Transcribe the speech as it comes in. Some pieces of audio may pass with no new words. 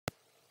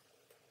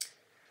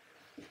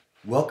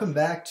Welcome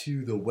back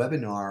to the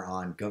webinar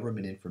on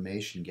government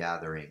information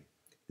gathering.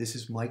 This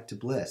is Mike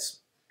DeBliss.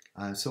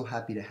 I'm so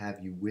happy to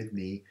have you with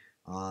me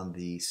on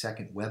the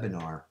second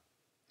webinar.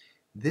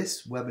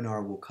 This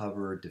webinar will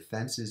cover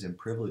defenses and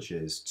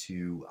privileges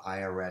to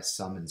IRS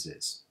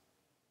summonses.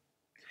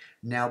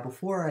 Now,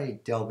 before I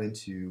delve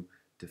into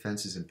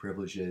defenses and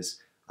privileges,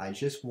 I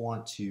just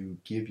want to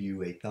give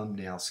you a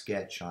thumbnail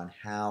sketch on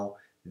how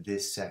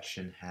this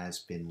section has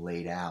been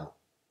laid out.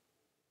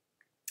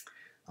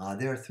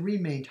 There are three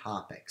main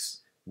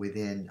topics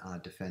within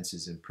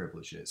defenses and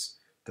privileges.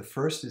 The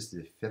first is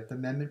the Fifth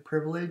Amendment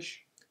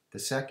privilege, the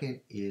second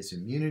is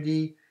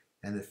immunity,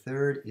 and the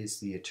third is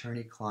the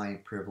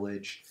attorney-client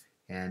privilege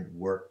and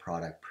work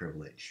product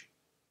privilege.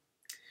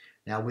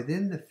 Now,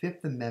 within the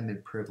Fifth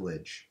Amendment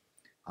privilege,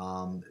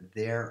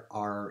 there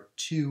are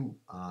two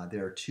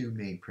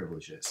main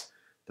privileges.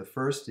 The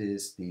first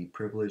is the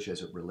privilege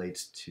as it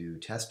relates to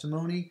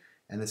testimony,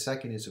 and the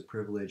second is a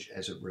privilege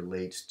as it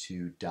relates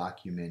to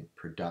document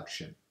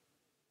production.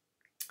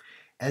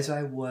 As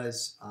I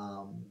was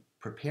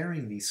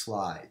preparing these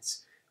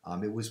slides,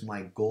 it was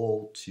my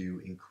goal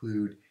to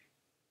include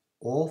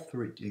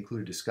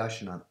a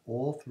discussion on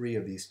all three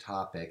of these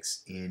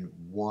topics in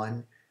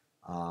one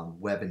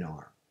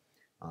webinar.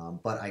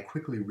 But I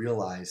quickly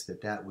realized that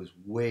that was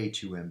way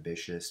too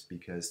ambitious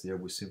because there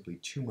was simply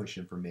too much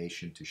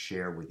information to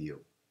share with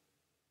you.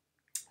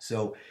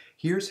 So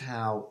here's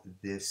how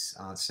this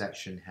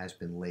section has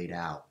been laid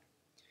out.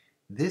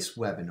 This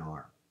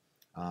webinar,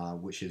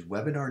 which is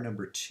webinar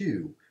number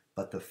 2,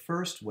 but the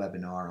first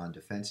webinar on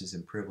defenses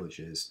and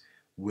privileges,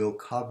 will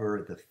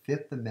cover the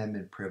Fifth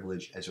Amendment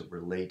privilege as it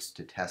relates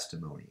to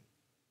testimony.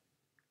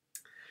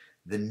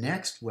 The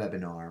next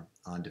webinar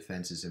on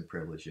defenses and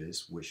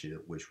privileges,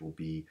 which will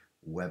be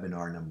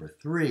webinar number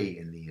 3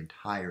 in the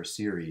entire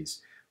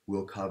series,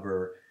 will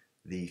cover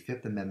the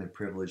Fifth Amendment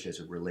privilege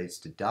as it relates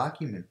to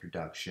document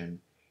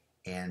production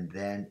and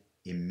then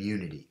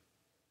immunity.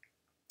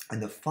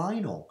 And the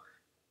final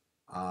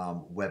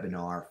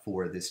webinar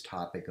for this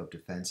topic of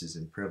defenses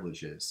and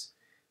privileges,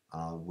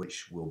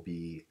 which will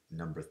be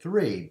number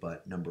 3,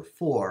 but number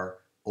 4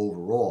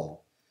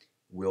 overall,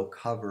 will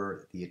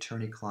cover the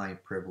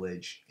attorney-client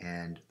privilege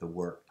and the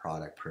work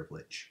product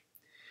privilege.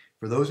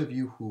 For those of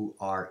you who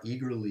are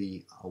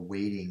eagerly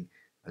awaiting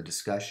a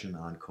discussion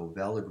on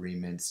Covell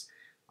agreements,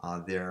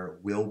 there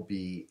will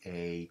be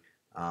a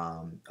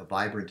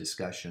vibrant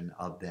discussion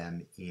of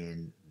them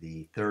in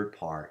the third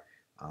part,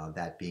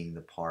 that being the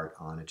part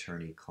on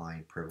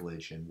attorney-client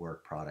privilege and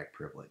work product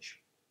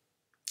privilege.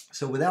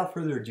 So without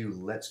further ado,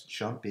 let's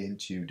jump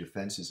into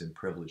defenses and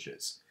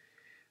privileges.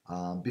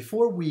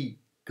 Before we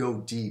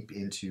go deep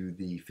into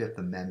the Fifth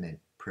Amendment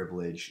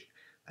privilege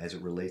as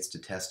it relates to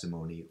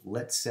testimony,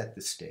 let's set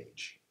the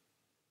stage.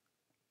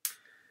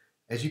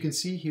 As you can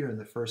see here in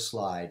the first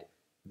slide,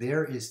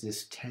 there is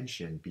this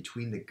tension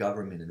between the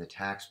government and the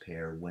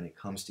taxpayer when it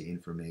comes to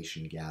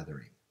information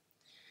gathering.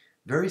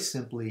 Very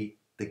simply,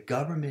 the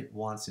government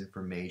wants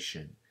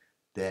information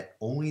that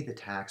only the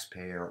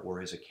taxpayer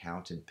or his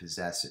accountant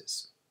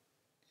possesses.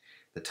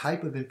 The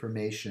type of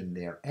information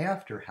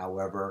thereafter,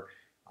 however,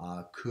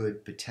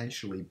 could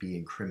potentially be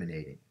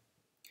incriminating.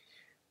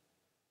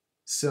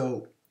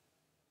 So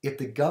if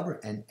the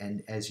government,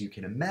 and as you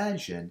can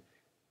imagine,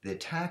 the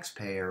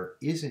taxpayer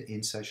isn't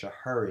in such a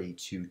hurry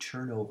to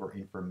turn over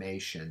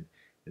information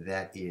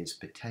that is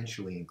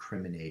potentially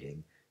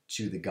incriminating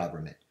to the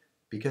government.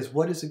 Because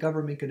what is the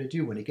government going to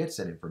do when it gets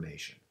that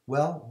information?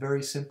 Well,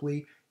 very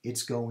simply,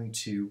 it's going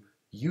to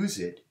use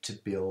it to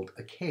build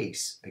a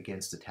case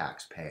against the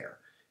taxpayer,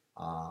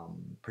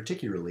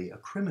 particularly a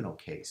criminal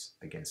case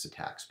against the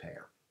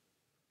taxpayer.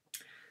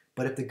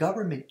 But if the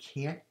government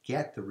can't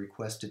get the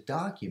requested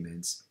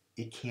documents,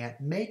 it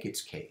can't make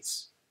its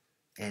case.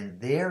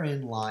 And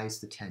therein lies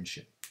the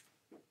tension.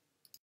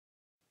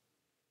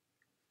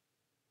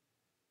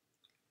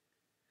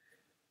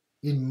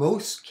 In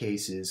most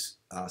cases,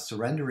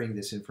 surrendering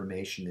this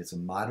information is a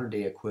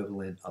modern-day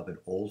equivalent of an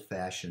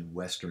old-fashioned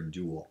Western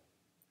duel.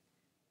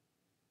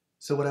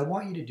 So what I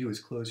want you to do is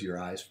close your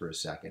eyes for a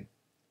second,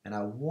 and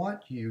I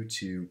want you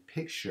to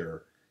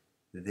picture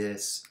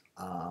this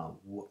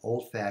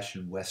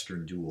old-fashioned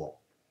Western duel.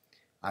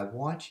 I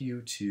want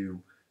you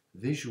to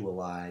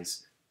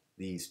visualize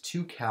these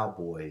two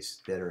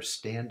cowboys that are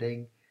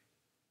standing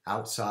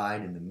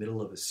outside in the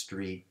middle of a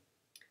street.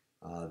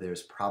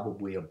 There's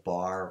probably a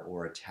bar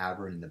or a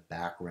tavern in the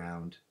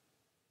background.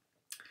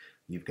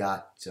 You've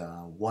got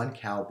one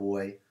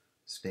cowboy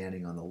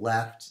standing on the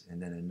left and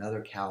then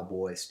another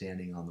cowboy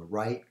standing on the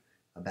right,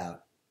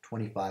 about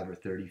 25 or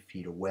 30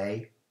 feet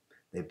away.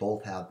 They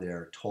both have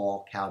their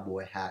tall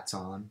cowboy hats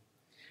on.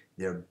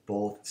 They're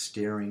both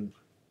staring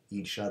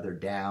each other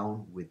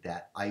down with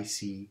that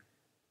icy,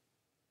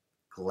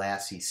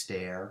 glassy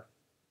stare.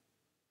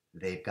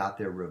 They've got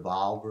their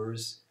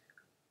revolvers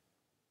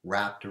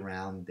wrapped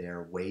around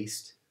their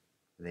waist.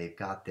 They've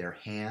got their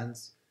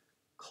hands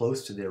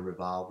close to their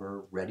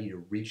revolver, ready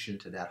to reach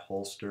into that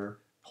holster,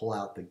 pull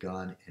out the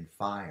gun, and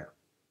fire.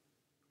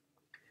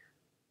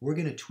 We're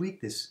going to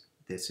tweak this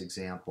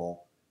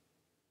example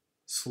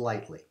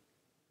slightly.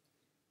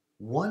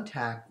 One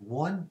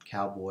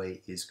cowboy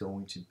is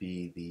going to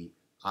be the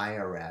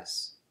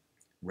IRS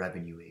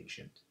revenue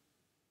agent.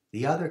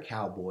 The other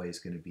cowboy is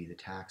going to be the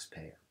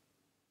taxpayer.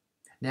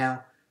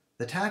 Now,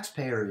 the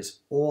taxpayer is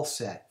all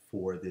set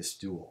for this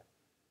duel.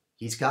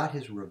 He's got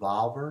his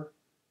revolver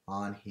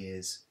on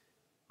his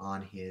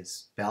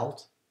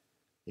belt.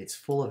 It's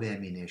full of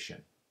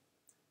ammunition.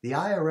 The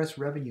IRS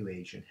revenue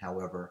agent,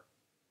 however,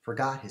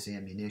 forgot his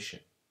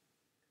ammunition.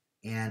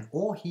 And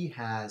all he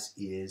has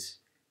is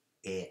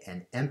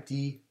an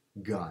empty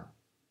gun.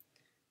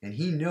 And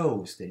he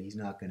knows that he's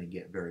not going to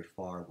get very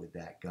far with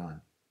that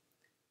gun.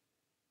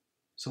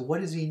 So what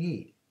does he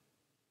need?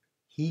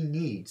 He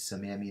needs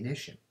some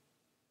ammunition.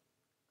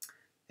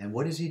 And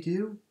what does he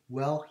do?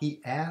 Well, he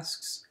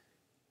asks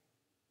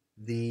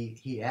the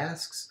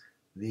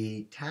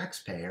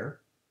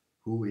taxpayer,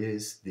 who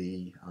is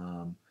the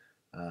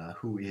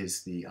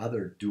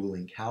other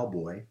dueling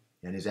cowboy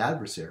and his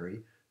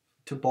adversary,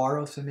 to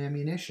borrow some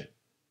ammunition.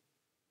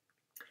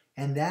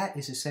 And that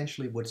is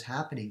essentially what's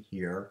happening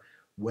here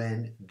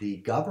when the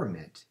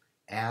government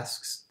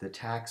asks the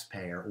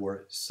taxpayer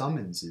or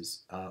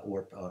summonses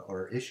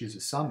or issues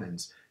a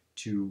summons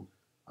to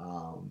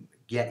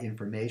get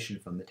information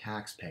from the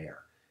taxpayer.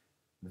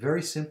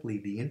 Very simply,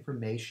 the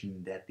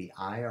information that the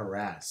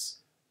IRS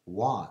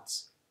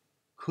wants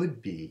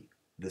could be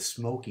the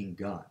smoking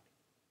gun.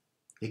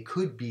 It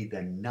could be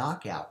the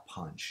knockout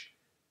punch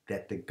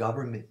that the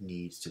government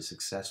needs to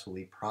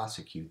successfully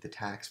prosecute the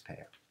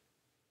taxpayer.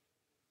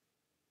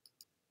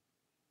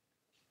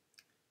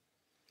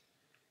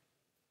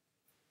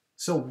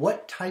 So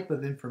what type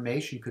of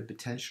information could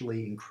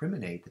potentially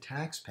incriminate the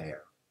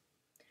taxpayer?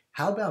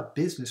 How about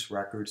business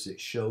records that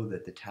show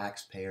that the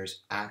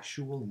taxpayer's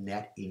actual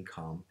net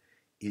income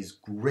is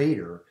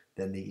greater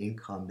than the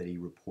income that he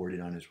reported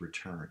on his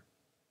return?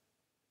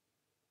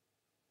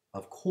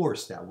 Of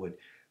course, that would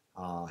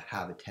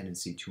have a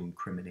tendency to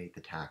incriminate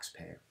the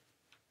taxpayer.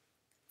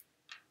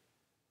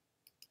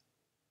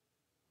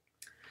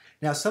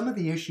 Now, some of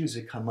the issues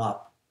that come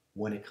up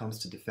when it comes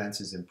to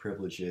defenses and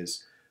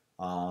privileges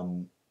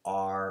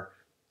are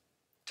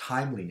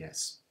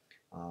timeliness.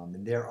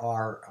 And there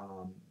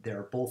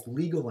are both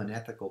legal and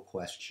ethical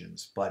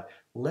questions, but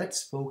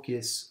let's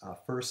focus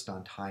first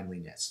on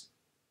timeliness.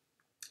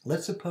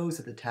 Let's suppose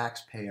that the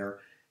taxpayer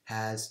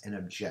has an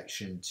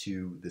objection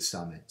to the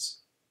summons.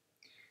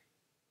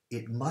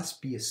 It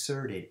must be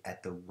asserted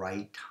at the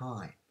right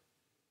time.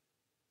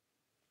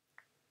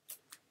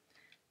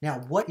 Now,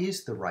 what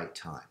is the right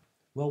time?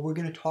 Well, we're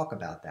going to talk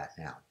about that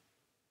now.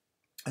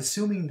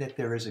 Assuming that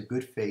there is a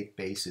good faith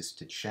basis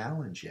to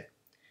challenge it,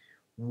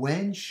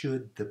 when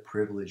should the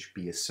privilege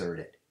be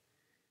asserted?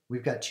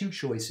 We've got two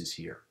choices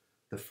here.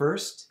 The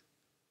first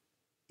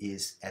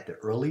is at the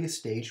earliest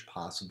stage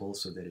possible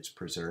so that it's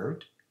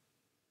preserved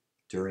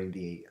during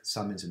the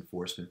summons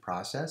enforcement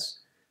process.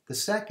 The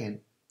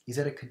second is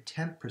at a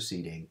contempt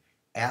proceeding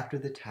after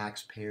the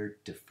taxpayer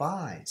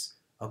defies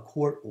a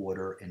court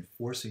order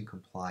enforcing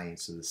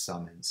compliance of the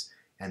summons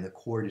and the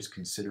court is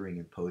considering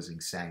imposing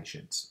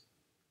sanctions.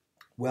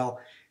 Well,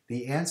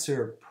 the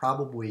answer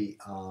probably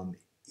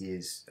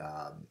is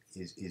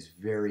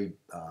very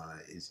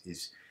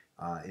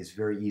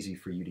easy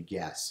for you to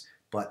guess.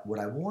 But what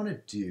I want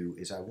to do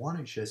is I want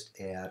to just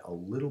add a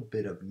little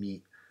bit of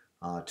meat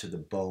to the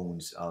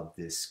bones of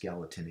this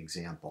skeleton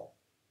example.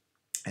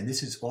 And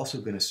this is also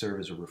going to serve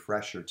as a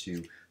refresher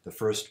to the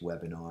first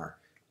webinar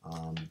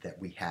that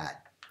we had.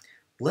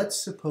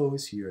 Let's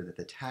suppose here that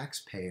the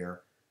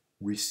taxpayer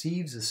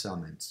receives a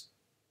summons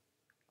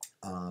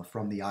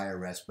from the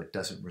IRS but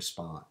doesn't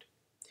respond.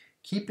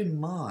 Keep in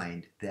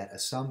mind that a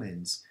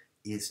summons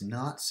is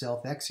not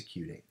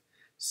self-executing.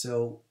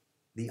 So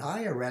the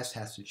IRS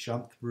has to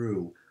jump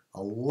through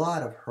a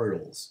lot of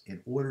hurdles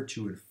in order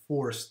to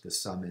enforce the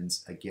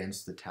summons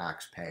against the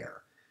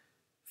taxpayer.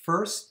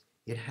 First,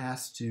 it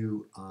has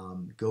to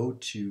go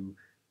to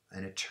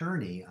an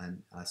attorney,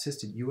 an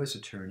assistant U.S.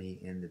 attorney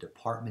in the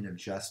Department of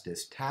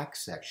Justice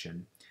tax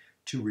section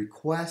to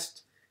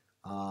request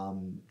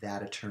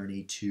that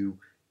attorney to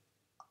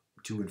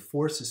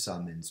enforce a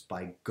summons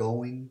by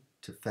going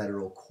to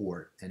federal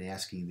court and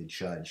asking the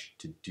judge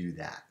to do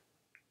that.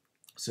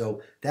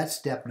 So that's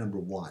step number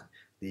one.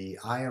 The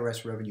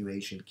IRS revenue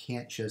agent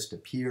can't just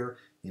appear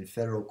in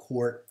federal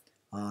court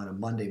on a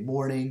Monday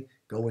morning,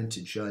 go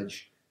into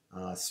Judge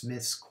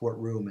Smith's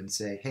courtroom and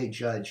say, "Hey,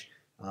 Judge,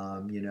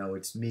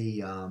 it's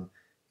me,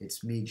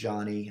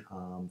 Johnny,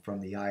 from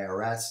the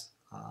IRS.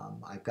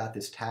 I've got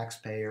this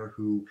taxpayer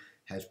who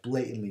has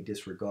blatantly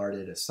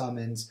disregarded a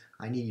summons.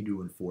 I need you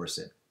to enforce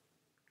it."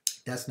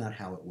 That's not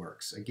how it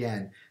works.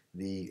 Again,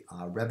 the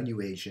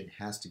revenue agent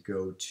has to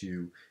go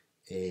to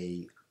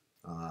an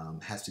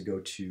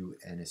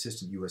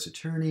assistant U.S.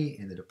 attorney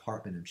in the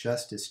Department of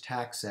Justice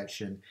tax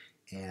section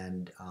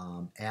and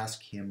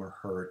ask him or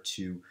her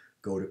to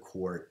go to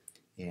court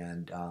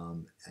and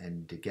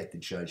to get the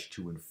judge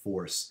to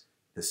enforce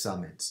the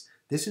summons.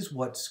 This is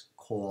what's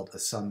called a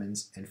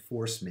summons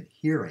enforcement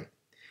hearing.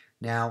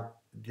 Now,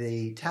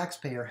 the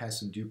taxpayer has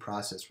some due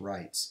process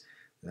rights.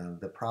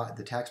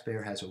 The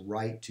taxpayer has a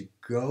right to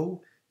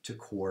go to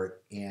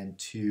court and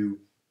to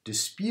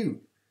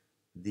dispute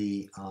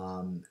the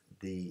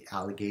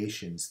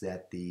allegations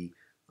that the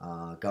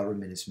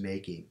government is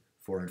making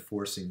for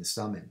enforcing the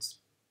summons.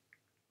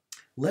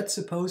 Let's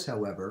suppose,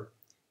 however,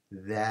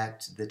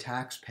 that the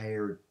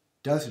taxpayer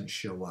doesn't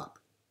show up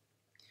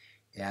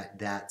at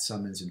that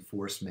summons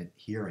enforcement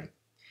hearing.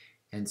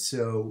 And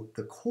so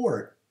the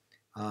court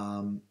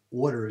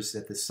orders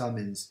that the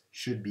summons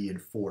should be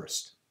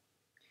enforced.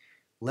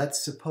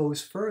 Let's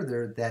suppose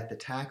further that the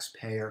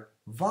taxpayer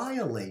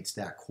violates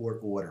that court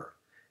order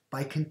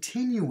by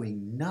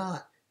continuing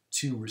not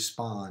to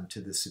respond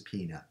to the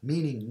subpoena,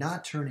 meaning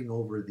not turning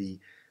over the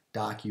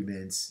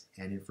documents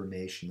and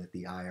information that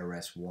the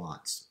IRS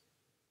wants.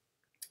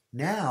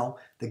 Now,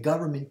 the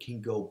government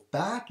can go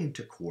back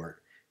into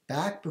court,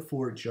 back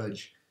before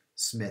Judge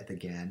Smith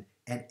again,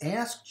 and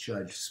ask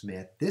Judge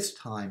Smith this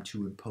time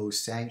to impose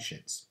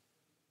sanctions.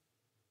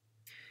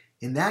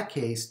 In that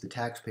case, the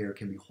taxpayer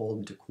can be hauled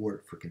into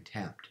court for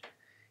contempt.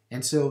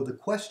 And so the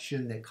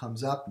question that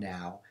comes up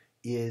now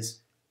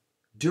is,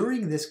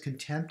 during this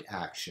contempt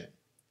action,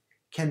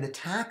 can the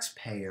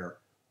taxpayer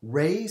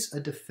raise a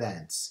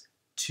defense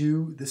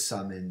to the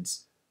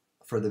summons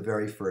for the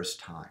very first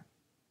time?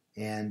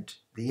 And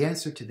the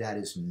answer to that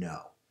is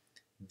no.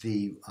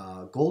 The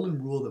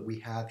golden rule that we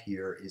have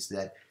here is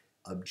that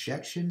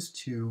objections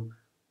to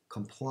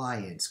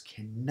compliance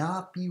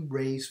cannot be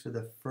raised for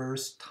the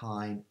first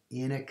time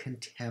in a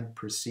contempt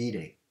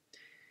proceeding.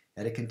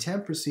 At a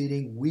contempt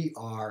proceeding, we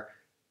are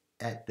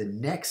at the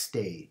next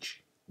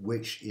stage,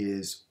 which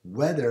is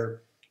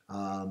whether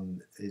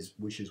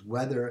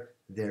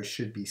there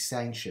should be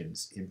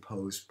sanctions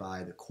imposed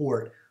by the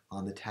court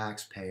on the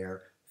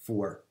taxpayer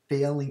for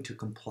failing to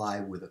comply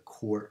with a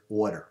court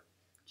order.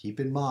 Keep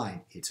in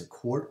mind, it's a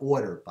court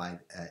order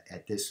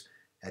at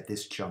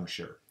this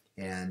juncture,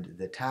 and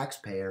the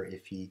taxpayer,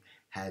 if he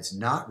has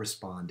not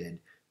responded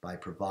by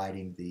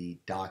providing the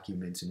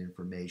documents and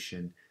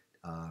information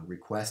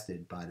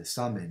requested by the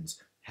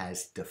summons,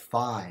 has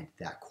defied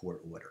that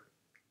court order.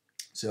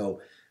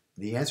 So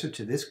the answer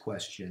to this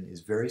question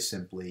is very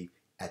simply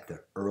at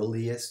the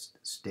earliest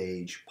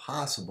stage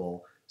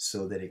possible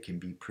so that it can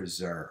be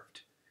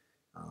preserved.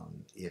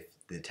 If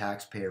the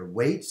taxpayer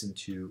waits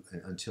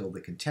until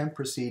the contempt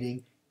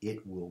proceeding,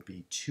 it will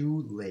be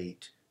too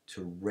late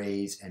to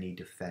raise any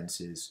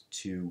defenses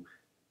to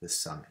the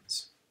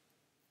summons.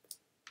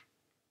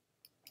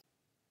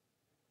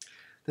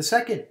 The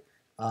second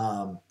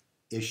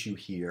issue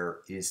here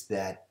is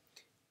that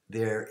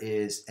there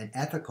is an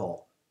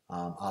ethical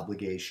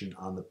obligation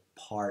on the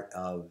part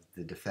of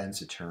the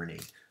defense attorney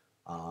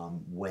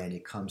when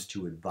it comes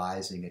to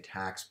advising a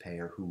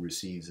taxpayer who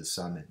receives a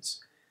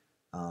summons.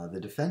 The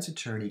defense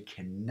attorney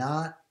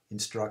cannot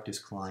instruct his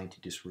client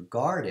to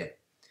disregard it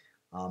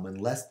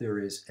unless there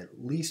is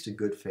at least a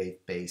good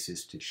faith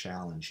basis to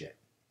challenge it.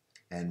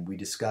 And we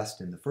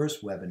discussed in the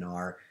first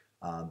webinar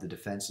the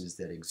defenses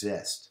that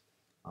exist.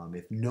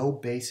 If no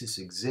basis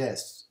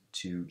exists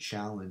to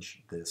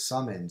challenge the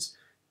summons,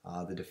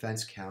 the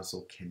defense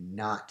counsel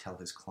cannot tell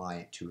his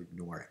client to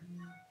ignore it.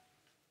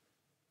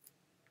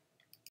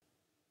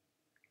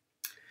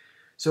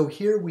 So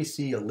here we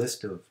see a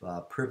list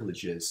of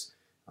privileges.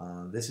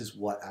 This is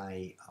what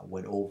I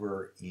went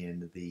over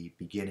in the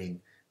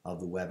beginning of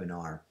the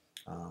webinar.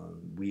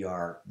 We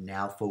are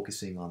now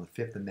focusing on the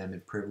Fifth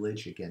Amendment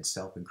privilege against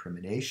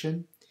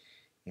self-incrimination,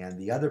 and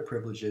the other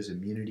privileges,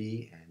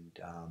 immunity and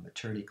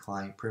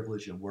attorney-client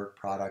privilege and work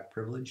product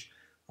privilege,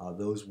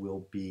 those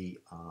will be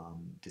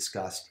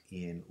discussed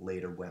in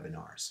later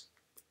webinars.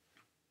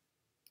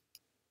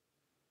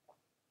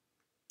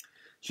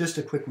 Just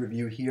a quick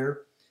review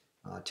here.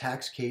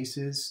 Tax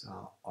cases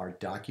are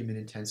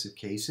document-intensive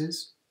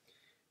cases.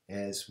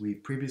 As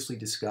we've previously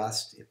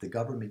discussed, if the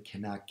government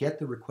cannot get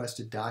the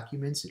requested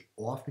documents, it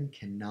often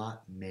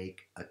cannot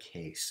make a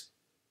case.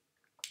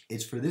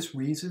 It's for this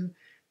reason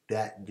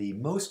that the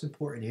most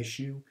important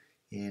issue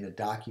in a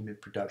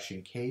document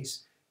production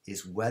case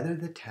is whether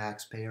the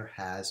taxpayer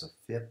has a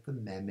Fifth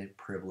Amendment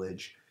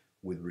privilege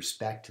with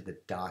respect to the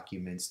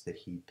documents that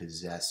he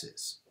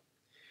possesses.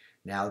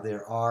 Now,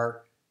 there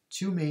are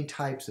two main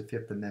types of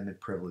Fifth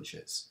Amendment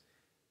privileges.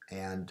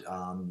 And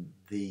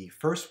the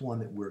first one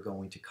that we're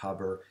going to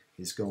cover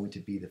is going to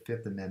be the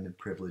Fifth Amendment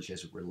privilege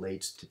as it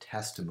relates to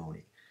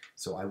testimony.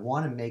 So I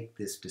want to make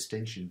this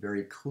distinction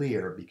very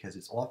clear because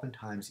it's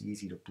oftentimes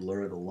easy to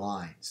blur the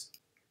lines.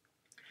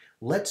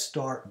 Let's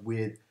start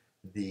with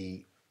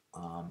the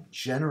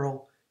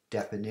general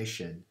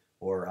definition,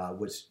 or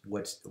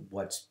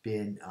what's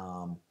been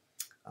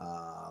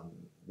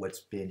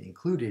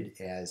included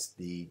as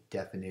the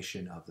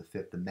definition of the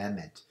Fifth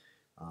Amendment.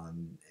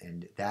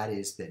 And that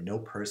is that no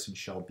person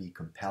shall be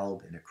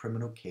compelled in a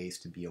criminal case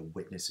to be a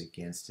witness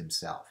against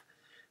himself.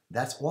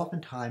 That's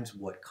oftentimes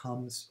what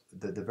comes,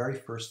 the very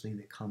first thing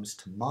that comes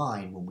to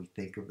mind when we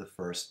think of the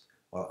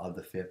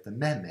Fifth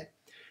Amendment.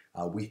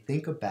 We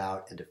think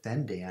about a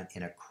defendant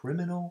in a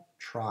criminal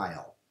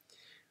trial,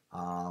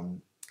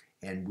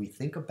 and we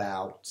think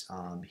about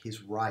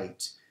his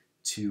right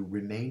to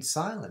remain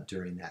silent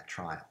during that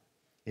trial.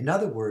 In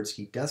other words,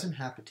 he doesn't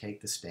have to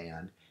take the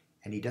stand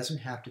and he doesn't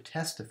have to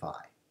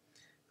testify.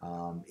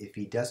 If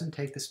he doesn't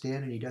take the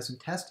stand and he doesn't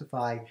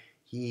testify,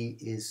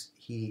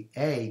 he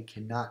A,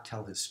 cannot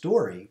tell his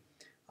story,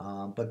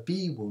 but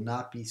B, will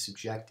not be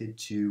subjected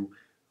to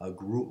a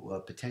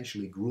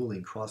potentially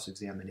grueling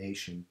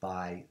cross-examination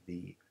by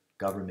the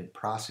government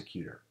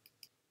prosecutor.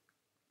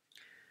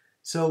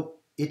 So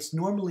it's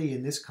normally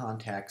in this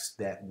context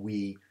that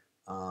we're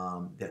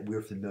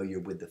familiar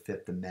with the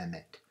Fifth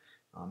Amendment.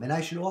 And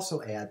I should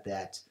also add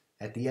that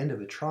at the end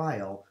of a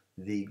trial,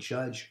 the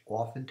judge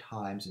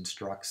oftentimes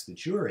instructs the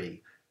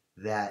jury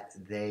that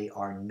they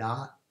are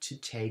not to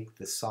take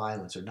the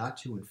silence or not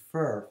to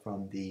infer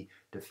from the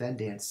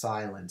defendant's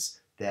silence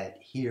that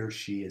he or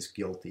she is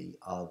guilty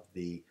of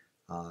the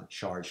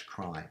charged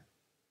crime.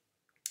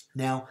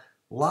 Now,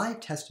 live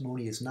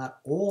testimony is not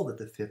all that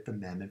the Fifth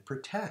Amendment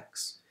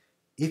protects.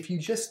 If you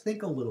just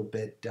think a little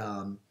bit,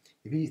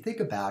 if you think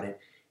about it,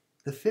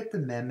 the Fifth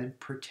Amendment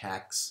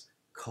protects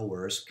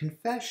coerced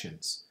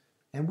confessions.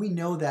 And we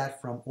know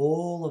that from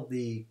all of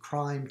the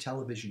crime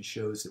television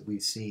shows that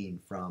we've seen,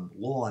 from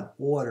Law and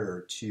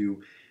Order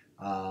to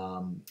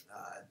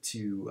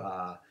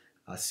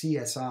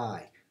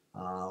CSI.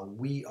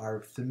 We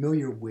are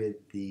familiar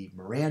with the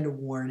Miranda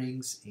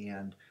warnings,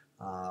 and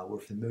we're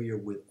familiar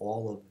with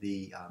all of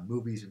the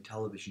movies and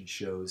television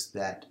shows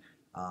that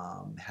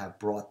have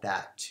brought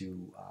that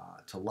to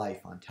life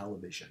on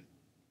television.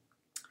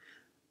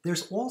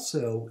 There's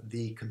also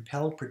the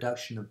compelled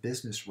production of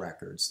business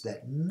records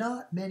that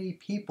not many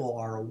people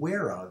are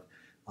aware of,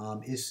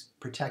 is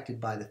protected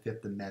by the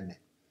Fifth Amendment.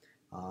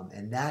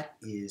 And that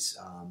is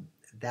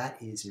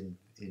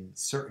in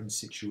certain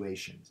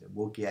situations, and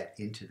we'll get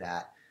into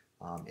that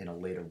in a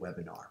later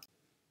webinar.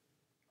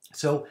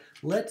 So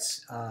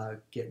let's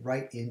get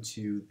right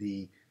into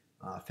the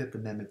Fifth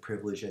Amendment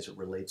privilege as it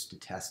relates to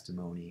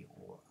testimony,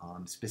 or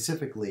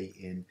specifically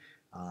in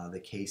the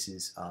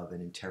cases of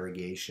an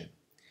interrogation.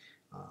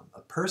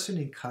 A person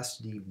in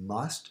custody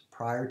must,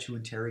 prior to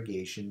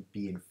interrogation,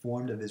 be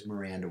informed of his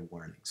Miranda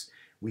warnings.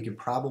 We can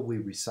probably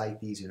recite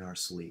these in our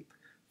sleep.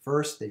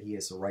 First, that he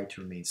has the right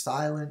to remain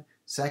silent.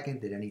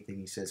 Second, that anything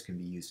he says can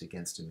be used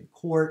against him in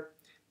court.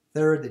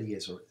 Third, that he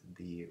has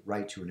the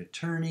right to an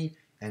attorney.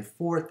 And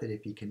fourth, that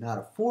if he cannot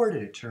afford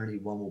an attorney,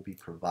 one will be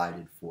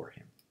provided for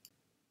him.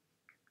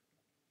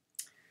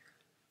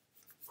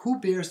 Who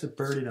bears the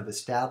burden of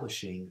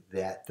establishing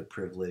that the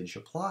privilege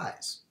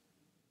applies?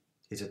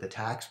 Is it the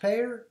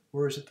taxpayer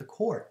or is it the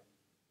court?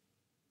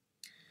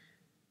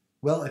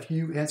 Well, if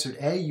you answered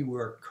A, you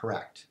were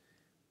correct.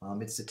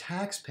 It's the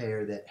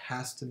taxpayer that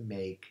has to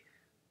make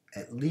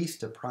at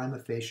least a prima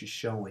facie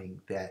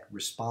showing that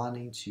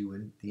responding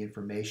to the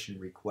information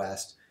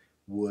request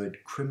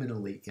would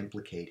criminally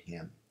implicate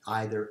him,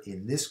 either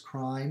in this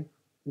crime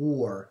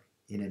or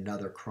in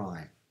another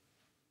crime.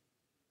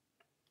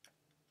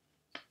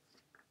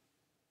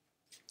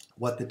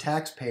 What the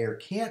taxpayer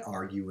can't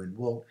argue and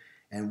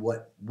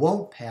what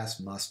won't pass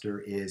muster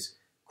is,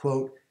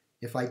 quote,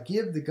 if I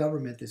give the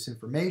government this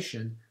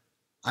information,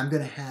 I'm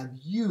going to have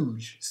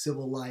huge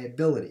civil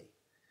liability.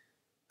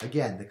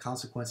 Again, the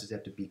consequences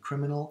have to be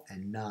criminal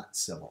and not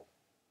civil.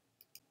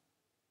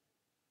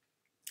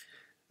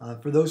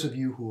 For those of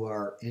you who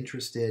are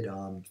interested,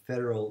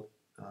 federal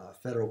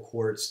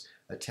courts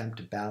attempt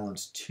to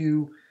balance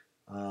two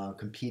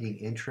competing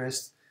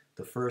interests.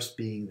 The first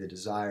being the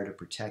desire to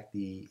protect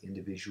the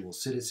individual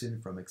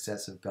citizen from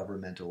excessive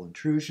governmental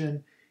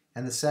intrusion,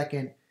 and the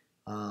second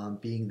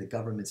being the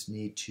government's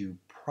need to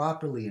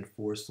properly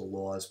enforce the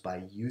laws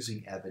by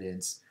using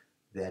evidence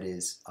that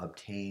is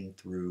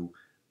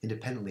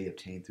independently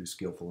obtained through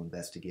skillful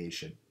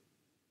investigation.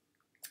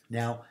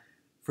 Now,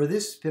 for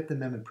this Fifth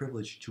Amendment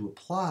privilege to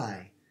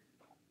apply,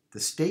 the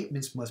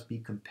statements must be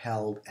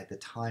compelled at the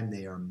time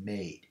they are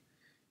made.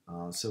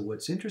 So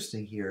what's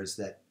interesting here is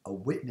that a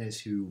witness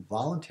who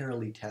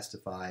voluntarily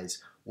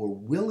testifies or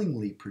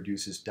willingly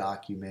produces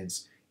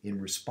documents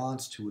in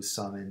response to a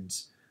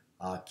summons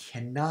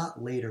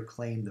cannot later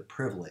claim the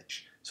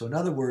privilege. So in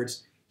other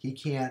words, he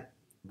can't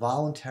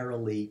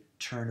voluntarily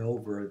turn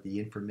over the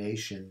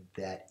information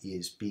that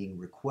is being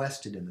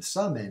requested in the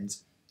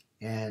summons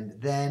and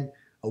then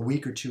a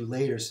week or two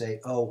later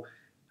say, oh,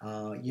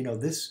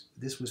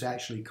 this was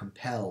actually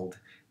compelled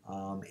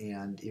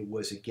and it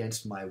was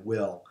against my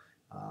will.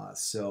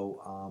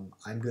 So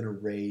I'm going to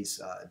raise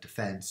a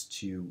defense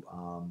to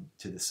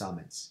the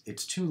summons.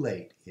 It's too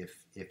late. If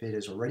it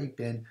has already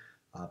been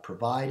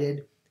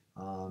provided,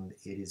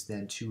 it is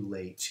then too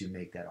late to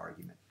make that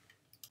argument.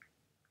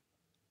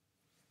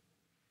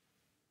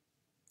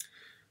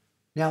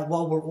 Now,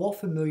 while we're all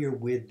familiar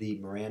with the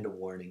Miranda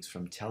warnings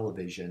from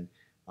television,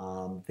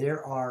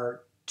 there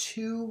are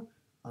two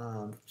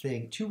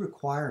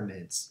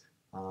requirements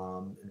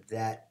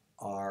that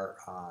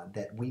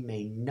we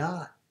may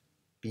not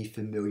be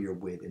familiar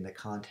with in the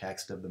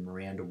context of the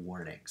Miranda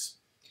warnings.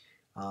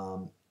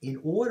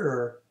 In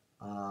order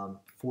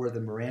for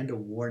the Miranda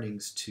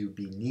warnings to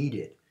be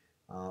needed,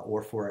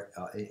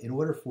 in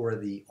order for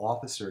the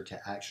officer to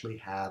actually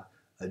have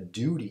a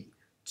duty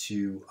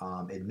to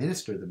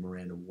administer the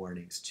Miranda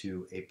warnings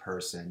to a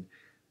person,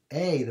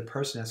 A, the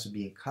person has to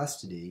be in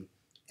custody,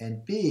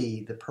 and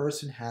B, the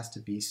person has to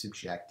be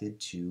subjected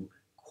to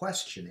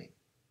questioning.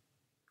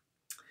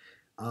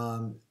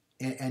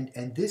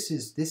 And this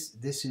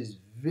is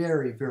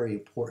very, very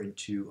important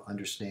to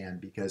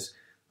understand because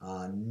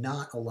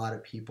not a lot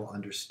of people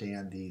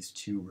understand these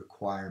two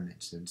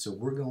requirements. And so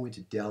we're going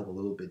to delve a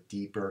little bit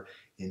deeper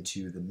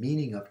into the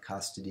meaning of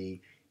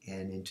custody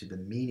and into the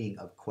meaning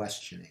of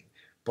questioning.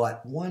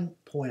 But one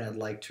point I'd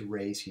like to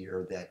raise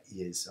here that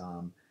is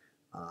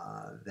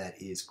that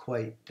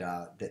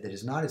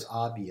is not as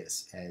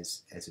obvious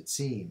as it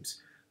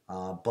seems.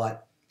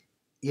 But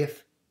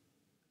if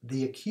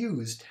the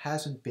accused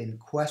hasn't been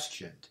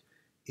questioned,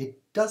 it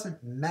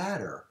doesn't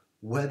matter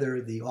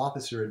whether the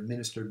officer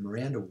administered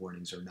Miranda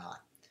warnings or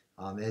not.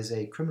 As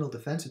a criminal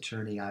defense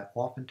attorney, I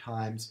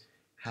oftentimes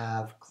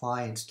have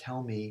clients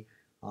tell me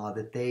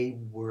that they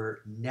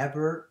were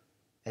never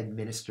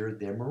administered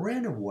their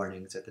Miranda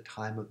warnings at the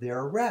time of their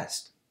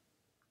arrest.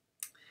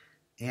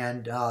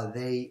 And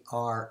they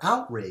are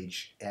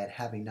outraged at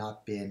having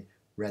not been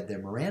read their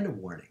Miranda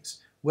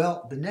warnings.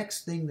 Well, the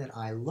next thing that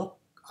I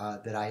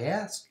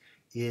ask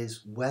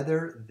is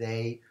whether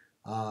they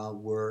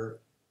were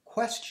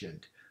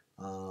questioned.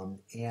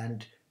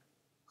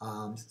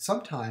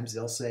 Sometimes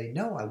they'll say,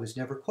 no, I was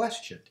never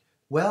questioned.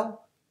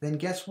 Well, then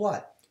guess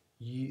what?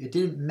 It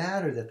didn't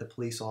matter that the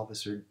police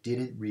officer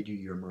didn't read you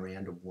your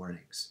Miranda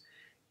warnings.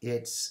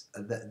 It's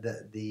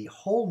the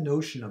whole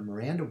notion of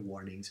Miranda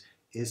warnings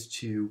is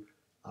to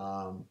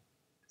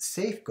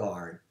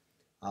safeguard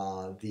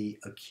the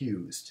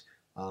accused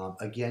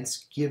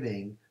against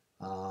giving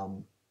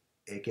an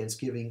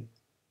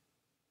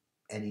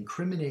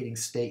incriminating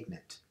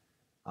statement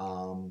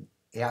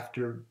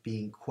after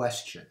being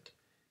questioned.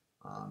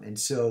 And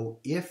so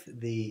if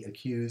the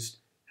accused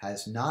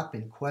has not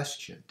been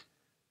questioned,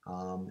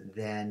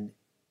 then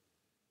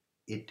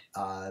it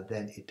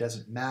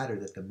doesn't matter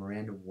that the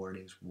Miranda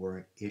warnings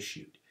weren't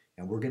issued.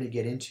 And we're going to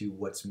get into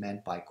what's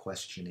meant by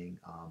questioning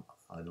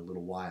in a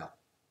little while.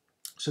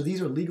 So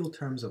these are legal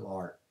terms of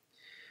art.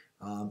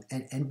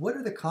 And what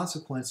are the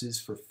consequences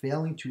for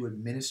failing to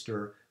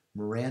administer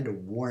Miranda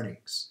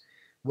warnings?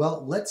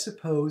 Well, let's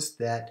suppose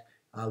that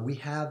we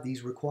have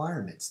these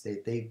requirements,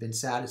 they've been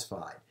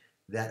satisfied,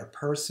 that a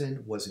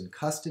person was in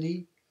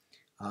custody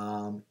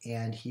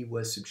and he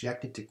was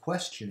subjected to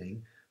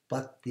questioning,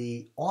 but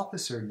the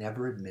officer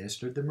never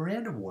administered the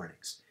Miranda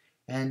warnings.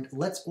 And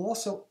let's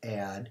also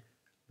add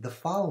the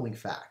following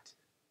fact,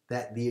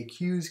 that the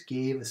accused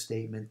gave a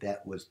statement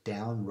that was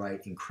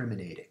downright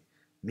incriminating,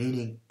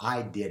 meaning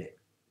I did it.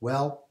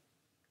 Well,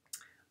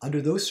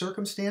 under those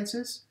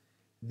circumstances,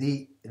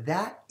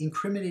 that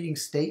incriminating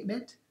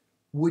statement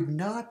would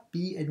not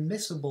be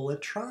admissible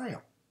at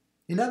trial.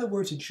 In other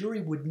words, a jury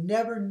would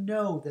never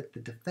know that the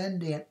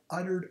defendant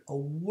uttered a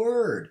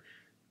word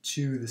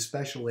to the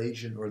special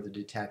agent or the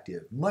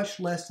detective, much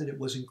less that it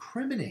was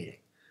incriminating.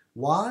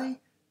 Why?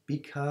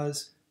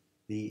 Because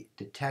the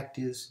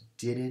detectives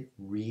didn't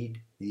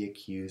read the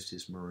accused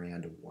his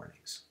Miranda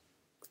warnings.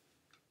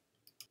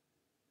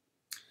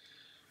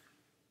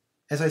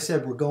 As I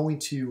said, we're going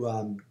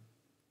to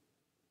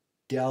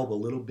delve a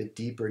little bit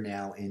deeper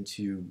now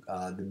into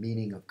the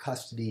meaning of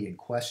custody and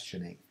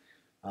questioning.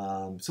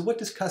 So what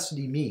does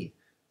custody mean?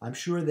 I'm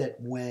sure that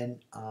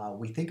when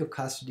we think of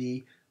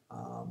custody,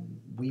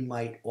 we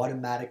might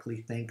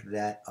automatically think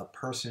that a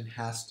person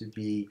has to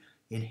be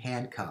in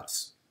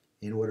handcuffs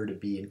in order to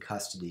be in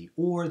custody,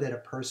 or that a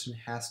person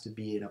has to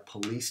be in a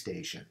police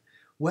station.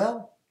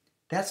 Well,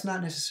 that's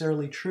not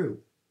necessarily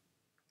true.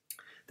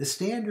 The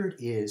standard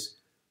is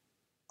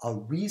a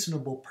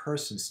reasonable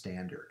person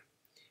standard,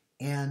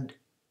 and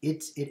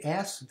it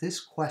asks this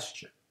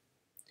question: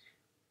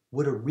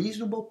 would a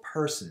reasonable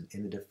person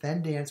in the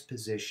defendant's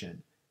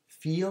position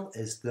feel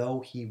as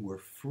though he were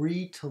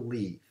free to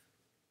leave?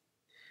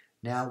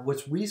 Now,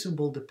 what's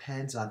reasonable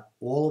depends on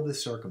all of the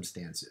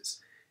circumstances.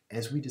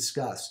 As we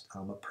discussed,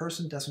 a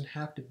person doesn't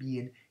have to be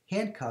in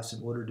handcuffs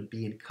in order to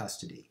be in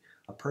custody.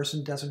 A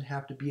person doesn't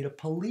have to be at a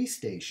police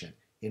station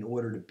in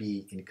order to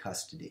be in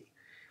custody.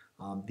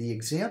 The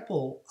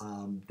example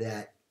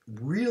that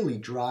really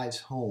drives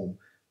home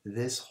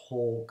this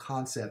whole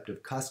concept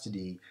of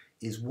custody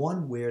is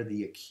one where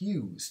the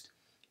accused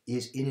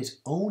is in his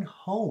own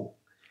home,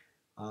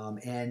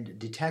 and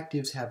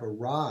detectives have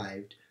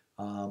arrived,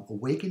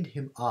 awakened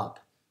him up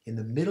in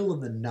the middle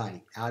of the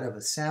night out of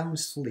a sound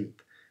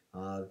sleep.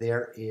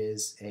 There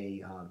is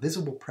a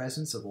visible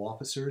presence of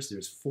officers.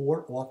 There's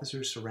 4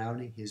 officers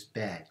surrounding his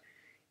bed,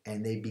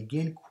 and they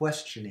begin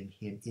questioning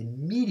him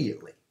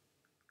immediately.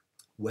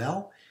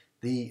 Well,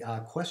 the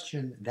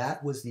question,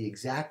 that was the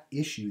exact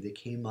issue that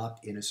came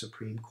up in a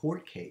Supreme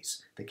Court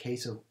case, the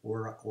case of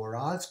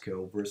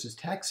Orozco versus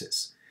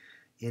Texas.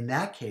 In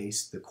that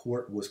case, the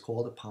court was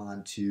called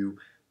upon to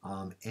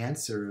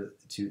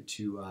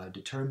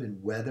determine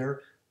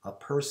whether a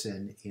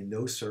person in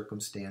those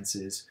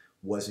circumstances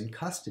was in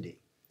custody.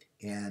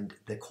 And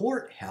the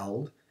court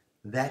held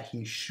that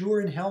he sure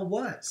in hell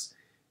was.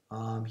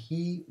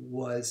 he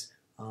was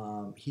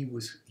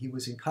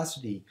in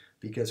custody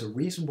because a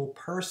reasonable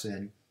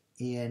person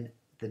in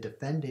the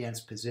defendant's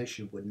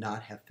position would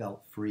not have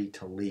felt free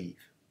to leave.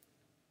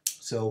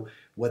 So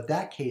what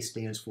that case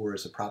stands for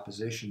is a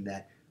proposition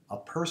that a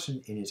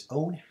person in his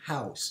own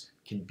house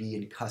can be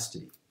in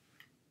custody.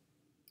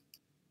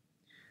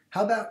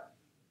 How about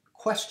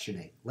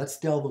questioning? Let's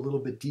delve a little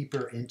bit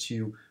deeper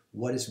into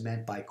what is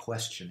meant by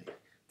questioning.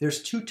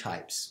 There's two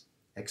types: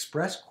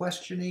 express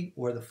questioning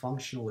or the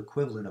functional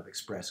equivalent of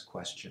express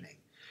questioning.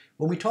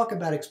 When we talk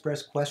about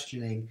express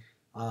questioning,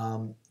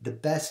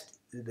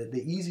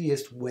 the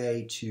easiest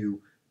way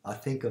to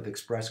think of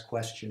express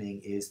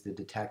questioning is the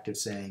detective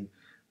saying,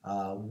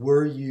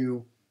 "Were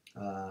you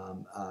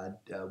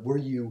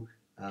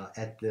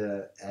at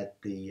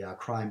the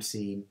crime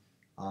scene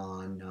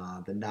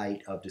on the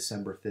night of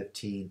December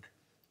 15th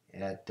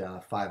at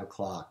 5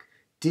 o'clock?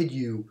 Did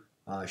you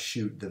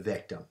shoot the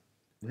victim?"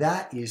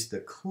 That is the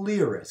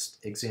clearest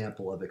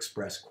example of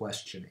express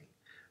questioning.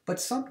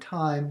 But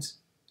sometimes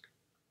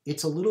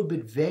it's a little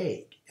bit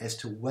vague as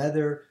to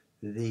whether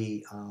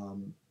the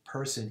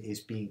person is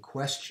being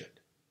questioned.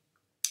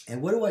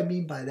 And what do I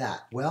mean by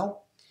that?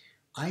 Well,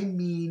 I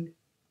mean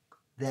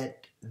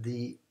that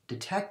the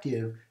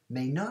detective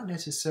may not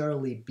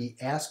necessarily be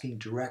asking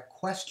direct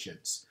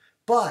questions,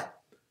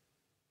 but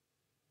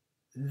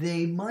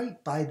they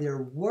might, by their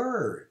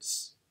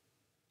words,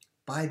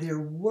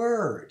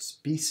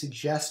 be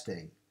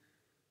suggesting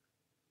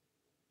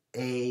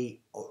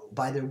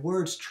by their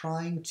words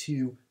trying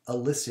to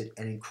elicit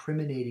an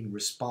incriminating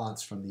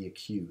response from the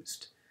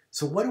accused.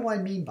 So what do I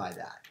mean by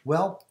that?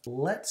 Well,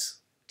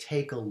 let's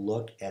take a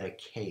look at a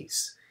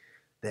case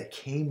that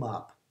came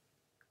up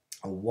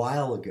a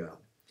while ago,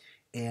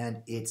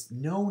 and it's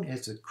known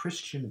as the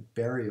Christian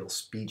burial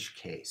speech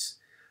case.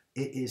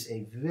 It is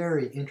a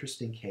very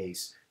interesting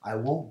case. I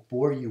won't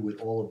bore you with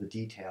all of the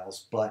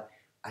details, but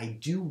I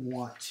do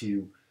want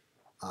to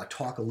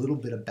talk a little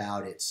bit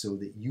about it so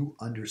that you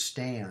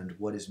understand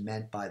what is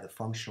meant by the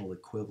functional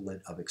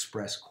equivalent of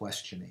express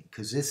questioning,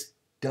 because this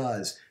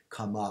does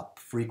come up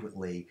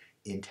frequently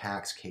in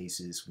tax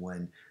cases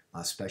when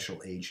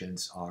special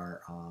agents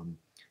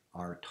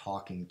are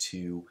talking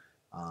to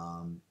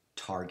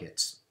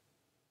targets.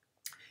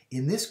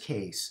 In this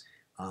case,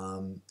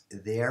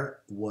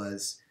 there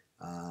was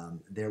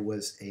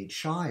a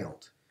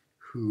child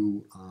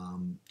who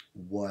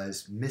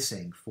was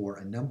missing for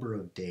a number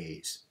of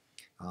days.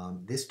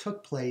 This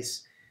took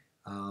place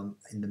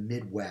in the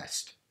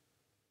Midwest.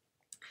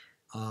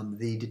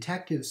 The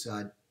detectives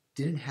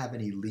didn't have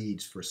any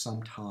leads for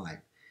some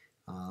time,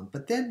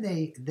 but then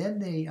they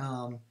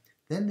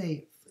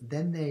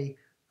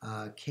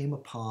came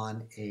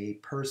upon a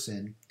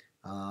person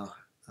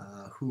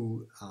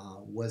who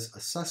was a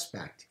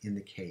suspect in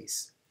the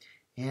case,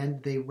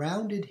 and they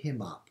rounded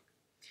him up.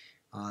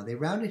 They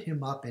rounded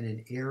him up in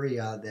an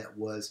area that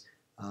was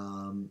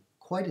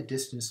quite a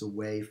distance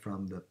away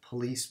from the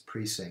police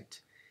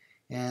precinct,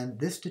 and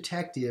this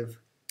detective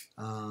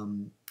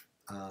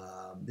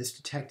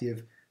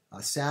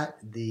sat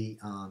the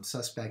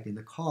suspect in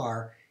the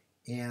car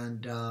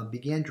and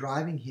began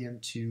driving him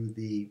to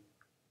the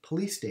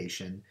police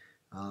station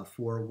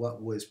for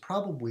what was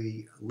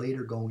probably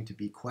later going to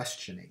be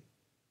questioning.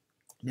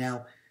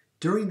 Now,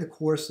 during the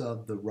course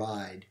of the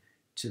ride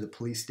to the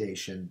police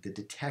station, the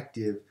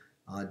detective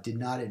did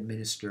not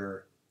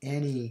administer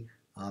any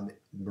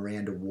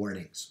Miranda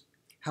warnings.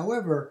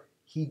 However,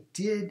 he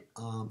did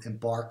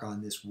embark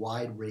on this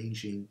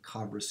wide-ranging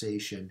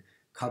conversation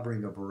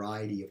covering a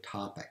variety of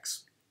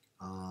topics,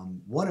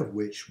 one of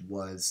which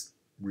was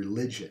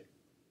religion.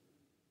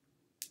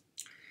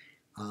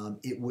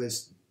 It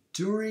was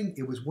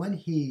when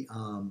he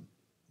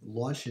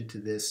launched into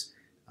this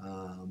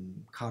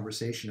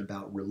conversation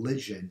about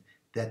religion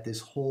that this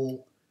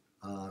whole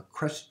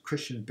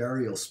Christian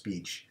burial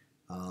speech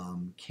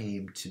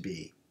came to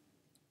be.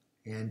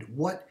 And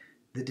what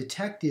the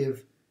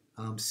detective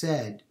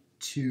said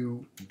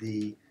to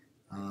the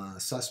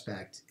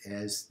suspect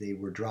as they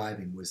were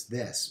driving was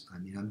this. I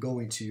mean, I'm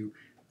going to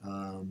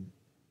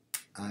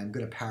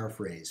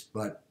paraphrase,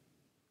 but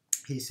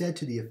he said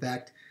to the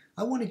effect,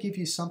 "I want to give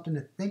you something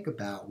to think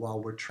about while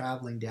we're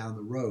traveling down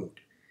the road.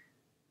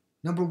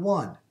 Number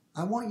one,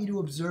 I want you to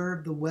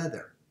observe the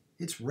weather.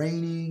 It's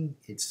raining,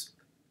 it's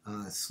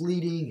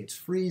sleeting, it's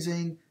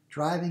freezing,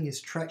 driving is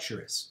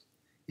treacherous.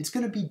 It's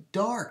going to be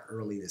dark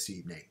early this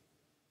evening.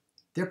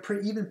 They're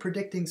even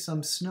predicting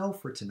some snow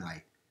for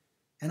tonight.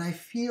 And I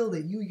feel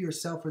that you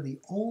yourself are the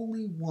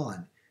only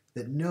one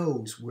that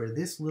knows where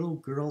this little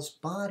girl's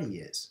body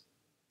is.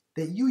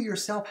 That you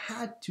yourself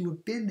had to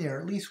have been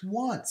there at least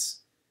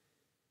once.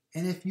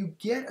 And if you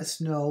get a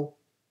snow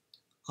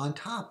on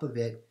top of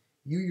it,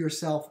 you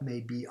yourself may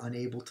be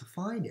unable to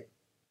find it.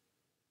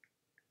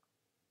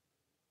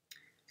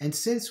 And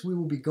since we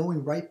will be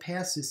going right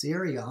past this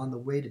area on the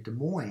way to Des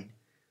Moines,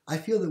 I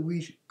feel that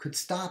we could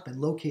stop and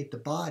locate the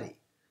body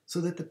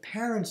so that the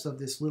parents of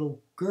this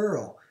little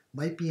girl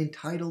might be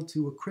entitled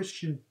to a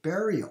Christian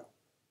burial.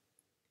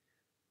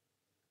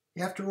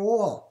 After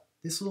all,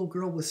 This little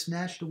girl was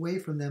snatched away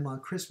from them on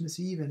Christmas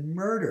Eve and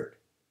murdered.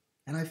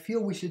 And I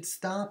feel we should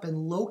stop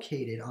and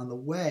locate it on the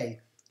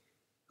way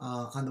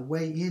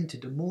into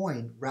Des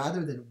Moines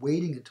rather than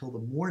waiting until the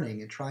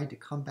morning and trying to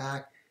come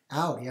back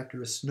out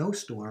after a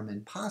snowstorm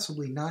and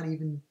possibly not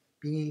even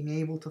being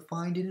able to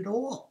find it at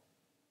all.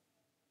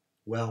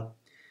 Well,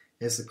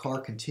 as the car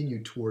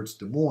continued towards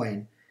Des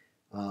Moines,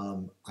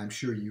 I'm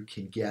sure you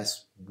can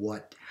guess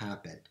what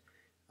happened.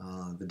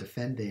 The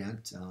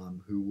defendant,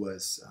 who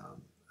was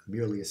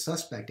merely a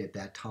suspect at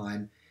that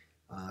time,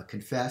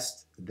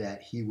 confessed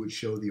that he would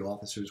show the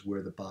officers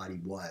where the body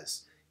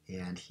was,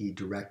 and he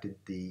directed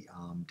the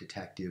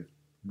detective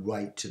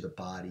right to the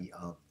body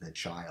of the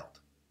child.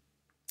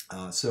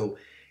 So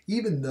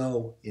even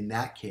though in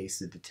that case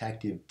the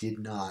detective did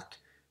not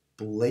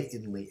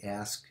blatantly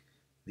ask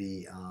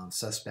the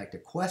suspect a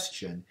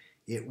question,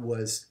 it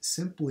was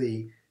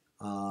simply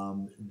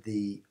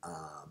the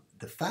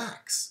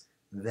facts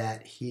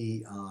that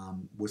he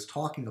was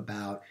talking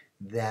about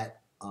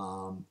that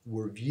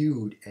were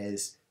viewed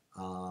as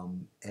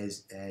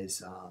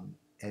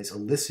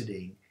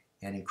eliciting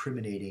an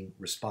incriminating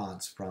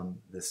response from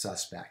the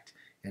suspect.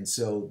 And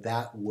so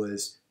that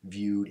was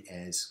viewed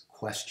as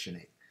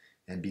questioning.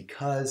 And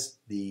because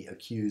the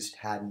accused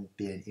hadn't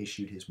been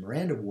issued his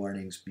Miranda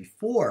warnings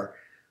before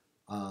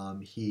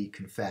he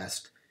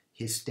confessed,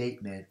 his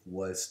statement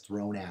was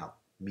thrown out,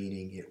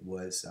 meaning it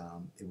was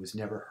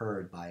never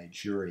heard by a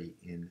jury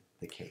in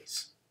the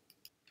case.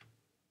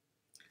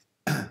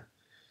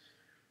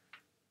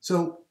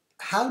 So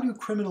how do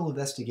criminal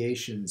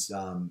investigations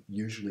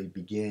usually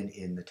begin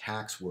in the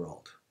tax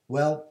world?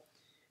 Well,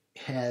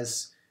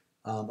 as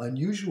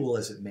unusual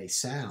as it may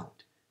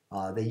sound,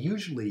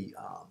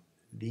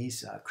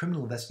 these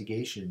criminal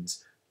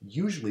investigations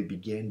usually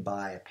begin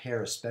by a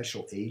pair of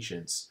special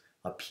agents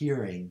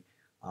appearing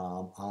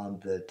on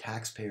the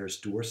taxpayer's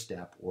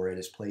doorstep or at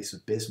his place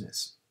of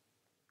business.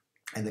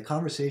 And the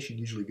conversation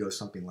usually goes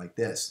something like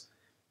this.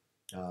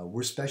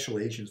 We're special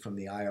agents from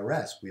the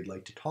IRS. We'd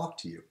like to talk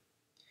to you.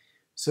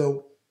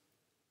 So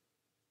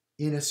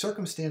in a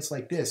circumstance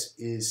like this,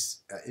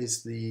 is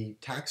the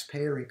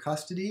taxpayer in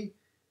custody?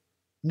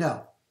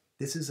 No.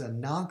 This is a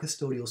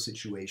non-custodial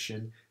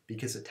situation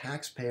because the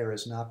taxpayer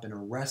has not been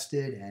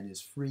arrested and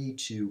is free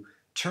to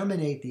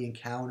terminate the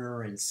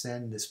encounter and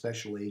send the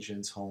special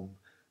agents home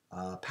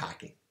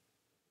packing.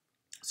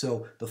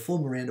 So the full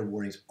Miranda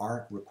warnings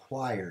aren't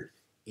required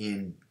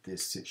in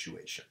this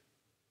situation.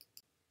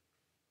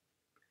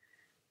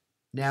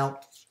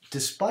 Now,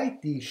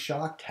 despite these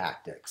shock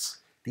tactics,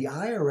 the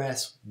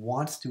IRS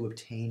wants to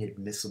obtain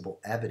admissible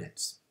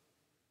evidence.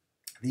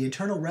 The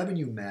Internal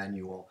Revenue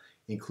Manual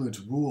includes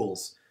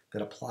rules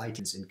that apply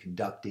to in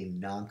conducting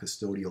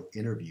non-custodial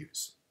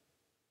interviews.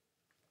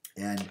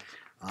 And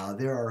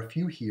there are a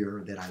few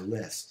here that I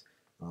list.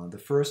 The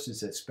first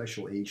is that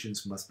special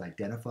agents must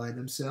identify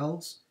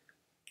themselves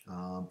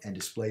and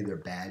display their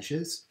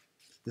badges.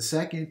 The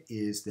second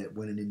is that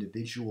when an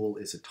individual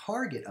is a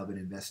target of an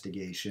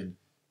investigation,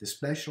 the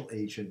special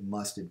agent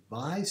must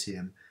advise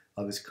him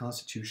of his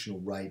constitutional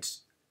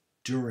rights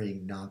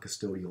during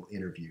non-custodial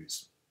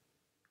interviews.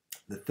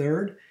 The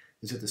third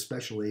is that the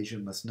special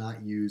agent must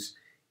not use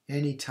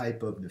any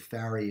type of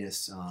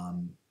nefarious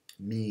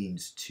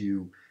means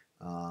to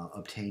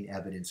obtain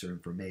evidence or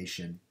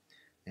information.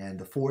 And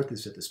the fourth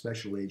is that the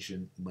special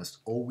agent must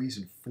always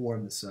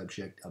inform the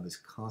subject of his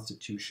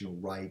constitutional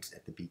rights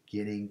at the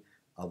beginning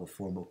of a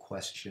formal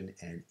question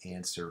and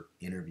answer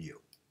interview.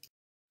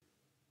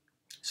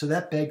 So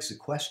that begs the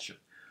question,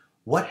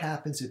 what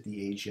happens if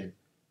the agent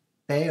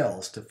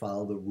fails to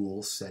follow the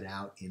rules set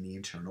out in the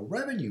Internal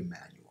Revenue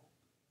Manual?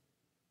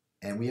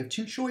 And we have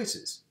two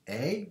choices.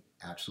 A,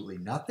 absolutely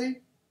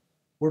nothing,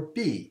 or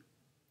B,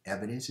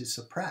 evidence is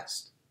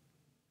suppressed.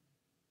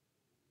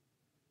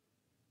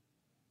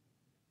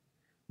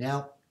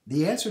 Now,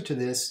 the answer to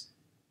this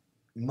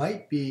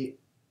might be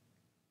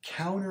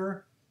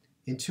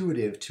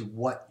counterintuitive to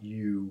what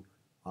you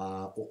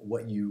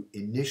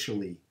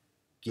initially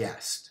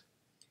guessed,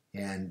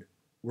 and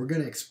we're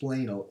going to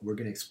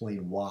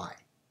explain why.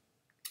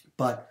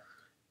 But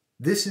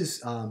this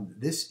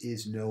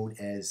is known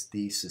as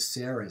the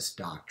Caceres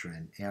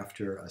doctrine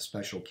after a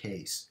special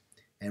case,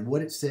 and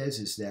what it says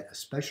is that a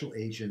special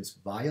agent's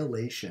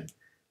violation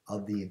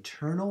of the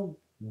internal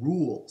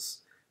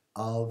rules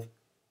of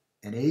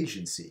an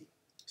agency,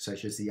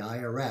 such as the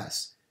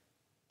IRS,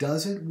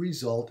 doesn't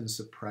result in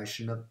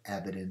suppression of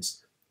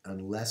evidence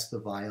unless the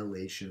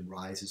violation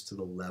rises to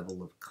the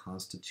level of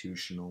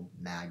constitutional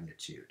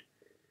magnitude.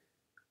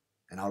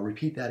 And I'll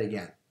repeat that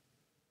again.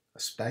 A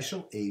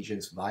special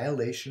agent's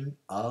violation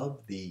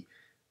of the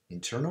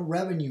Internal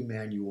Revenue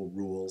Manual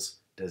rules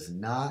does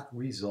not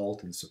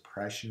result in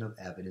suppression of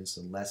evidence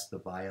unless the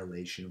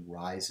violation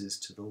rises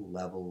to the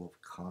level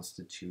of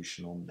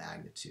constitutional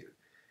magnitude.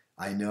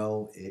 I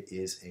know it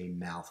is a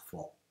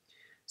mouthful.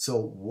 So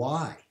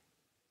why?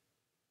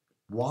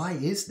 Why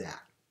is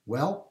that?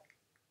 Well,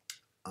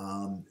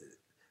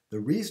 the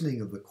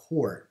reasoning of the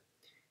court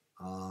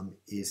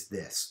is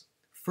this.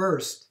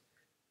 First,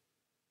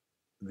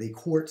 the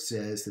court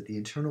says that the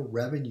Internal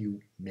Revenue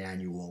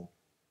Manual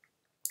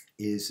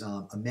is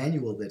a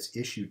manual that's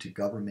issued to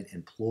government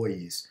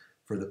employees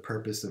for the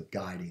purpose of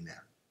guiding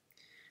them.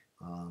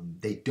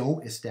 They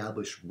don't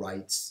establish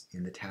rights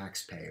in the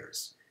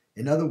taxpayers.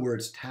 In other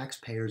words,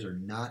 taxpayers are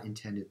not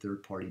intended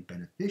third-party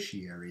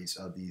beneficiaries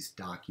of these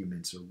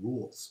documents or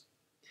rules.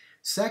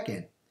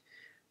 Second,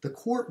 the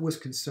court was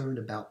concerned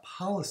about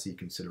policy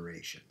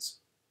considerations.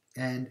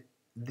 And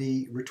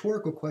the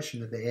rhetorical question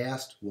that they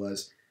asked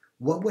was,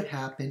 what would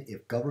happen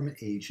if government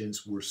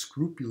agents were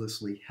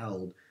scrupulously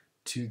held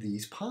to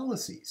these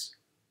policies?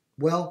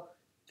 Well,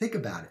 think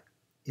about it.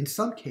 In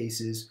some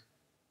cases,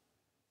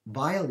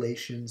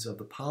 violations of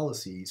the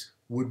policies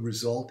would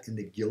result in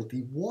the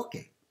guilty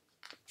walking.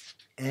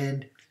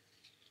 And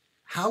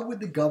how would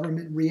the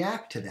government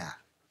react to that?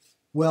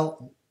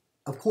 Well,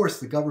 of course,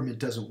 the government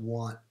doesn't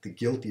want the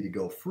guilty to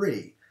go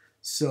free.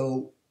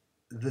 So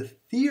the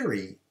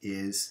theory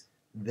is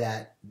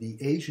that the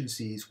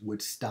agencies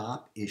would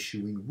stop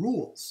issuing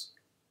rules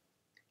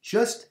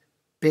just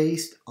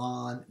based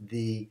on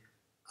the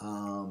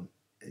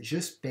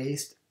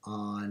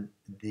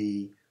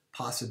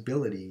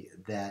possibility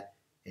that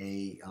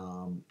a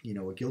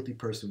guilty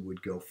person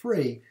would go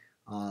free.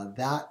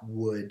 That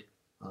would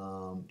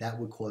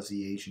cause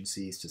the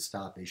agencies to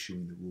stop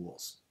issuing the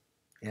rules.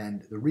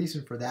 And the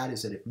reason for that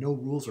is that if no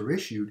rules are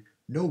issued,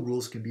 no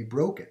rules can be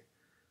broken.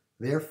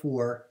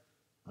 Therefore,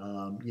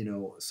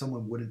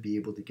 someone wouldn't be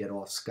able to get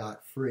off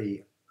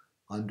scot-free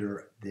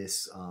under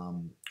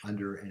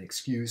an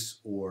excuse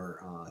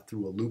or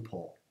through a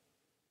loophole.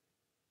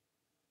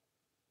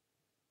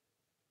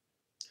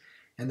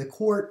 And the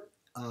court,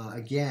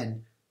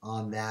 again,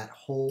 on that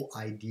whole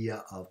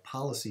idea of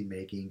policy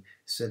making,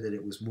 said that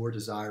it was more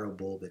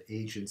desirable that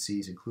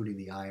agencies, including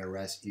the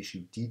IRS,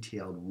 issue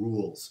detailed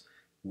rules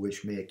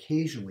which may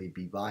occasionally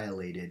be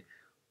violated,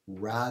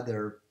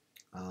 rather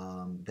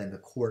than the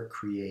court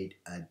create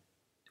a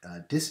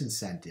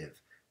disincentive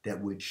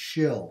that would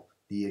shill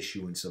the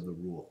issuance of the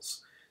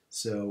rules.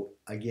 So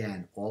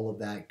again, all of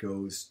that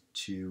goes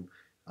to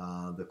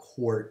the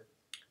court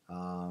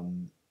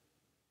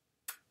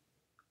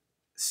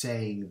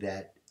saying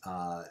that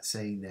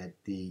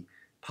the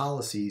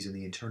policies in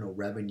the Internal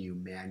Revenue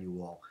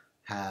Manual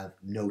have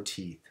no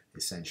teeth,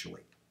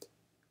 essentially,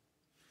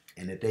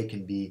 and that they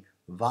can be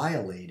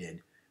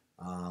violated,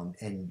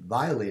 and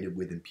violated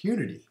with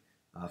impunity,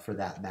 for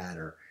that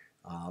matter,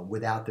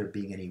 without there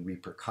being any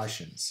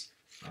repercussions,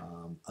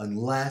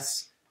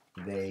 unless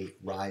they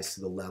rise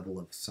to the level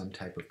of some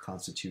type of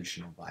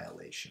constitutional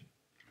violation.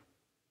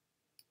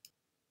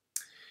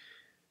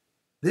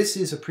 This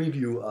is a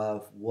preview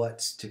of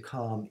what's to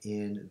come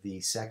in the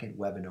second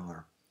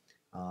webinar.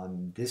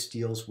 This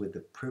deals with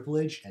the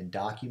privilege and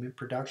document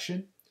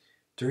production.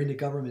 During the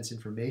government's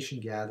information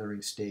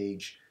gathering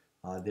stage,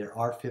 there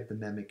are Fifth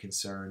Amendment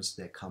concerns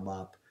that come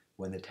up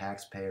when the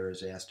taxpayer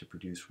is asked to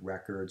produce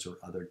records or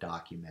other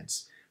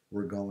documents.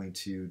 We're going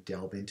to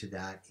delve into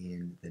that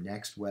in the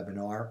next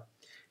webinar.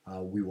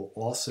 We will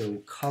also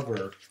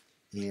cover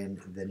in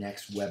the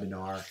next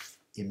webinar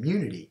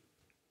immunity,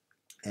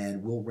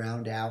 and we'll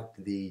round out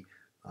the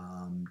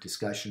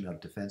discussion of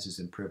defenses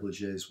and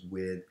privileges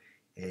with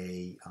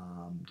a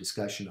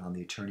discussion on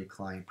the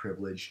attorney-client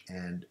privilege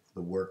and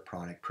the work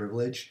product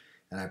privilege.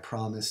 And I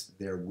promise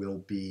there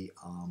will be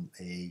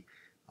a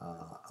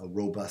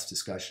robust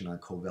discussion on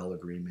Covell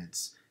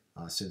agreements,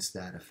 since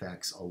that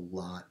affects a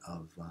lot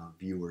of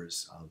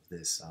viewers of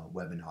this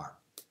webinar.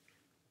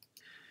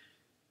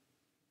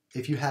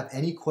 If you have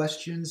any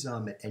questions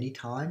at any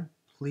time,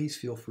 please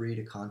feel free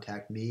to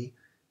contact me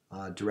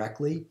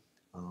directly.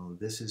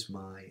 This is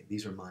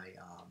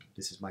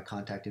my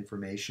contact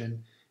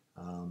information,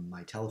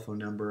 my telephone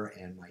number,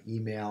 and my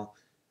email.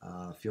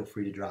 Feel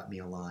free to drop me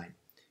a line.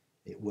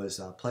 It was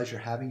a pleasure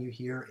having you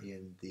here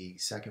in the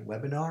second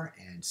webinar,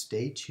 and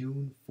stay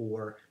tuned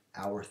for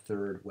our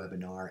third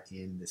webinar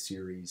in this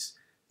series.